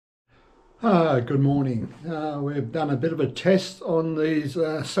Good morning. We've done a bit of a test on these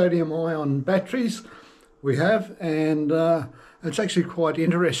sodium ion batteries we have, and it's actually quite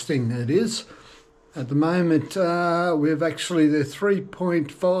interesting. It is. At the moment we've actually, they're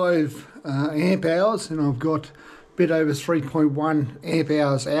 3.5 amp hours, and I've got a bit over 3.1 amp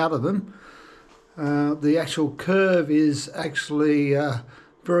hours out of them. The actual curve is actually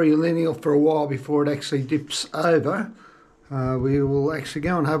very linear for a while before it actually dips over. We will actually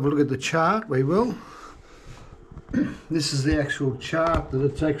go and have a look at the chart, we will. This is the actual chart that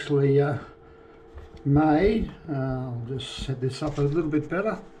it's actually made. I'll just set this up a little bit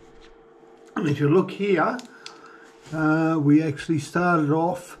better. And if you look here, we actually started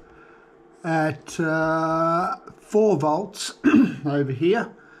off at 4 volts over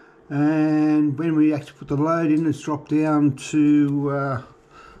here, and when we actually put the load in, it's dropped down to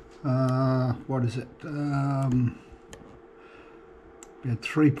what is it?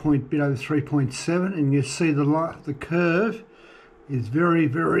 About bit over 3.7, and you see the curve is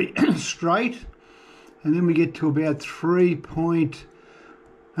very straight, and then we get to about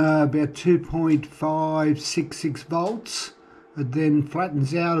 2.566 volts. It then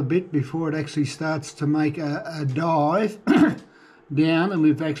flattens out a bit before it actually starts to make a dive down, and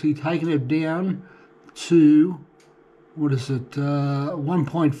we've actually taken it down to, what is it,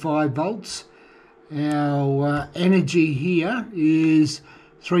 1.5 volts. Our energy here is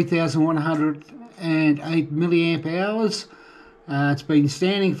 3,108 milliamp hours. It's been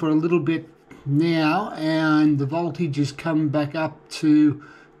standing for a little bit now, and the voltage has come back up to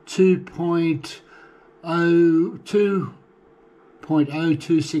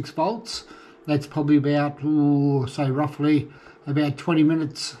 2.026 volts. That's probably about, say roughly about 20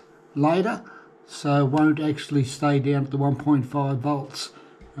 minutes later, so it won't actually stay down at the 1.5 volts.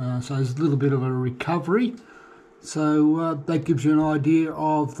 So there's a little bit of a recovery. So that gives you an idea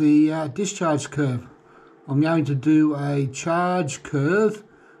of the discharge curve. I'm going to do a charge curve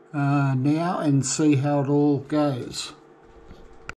now and see how it all goes.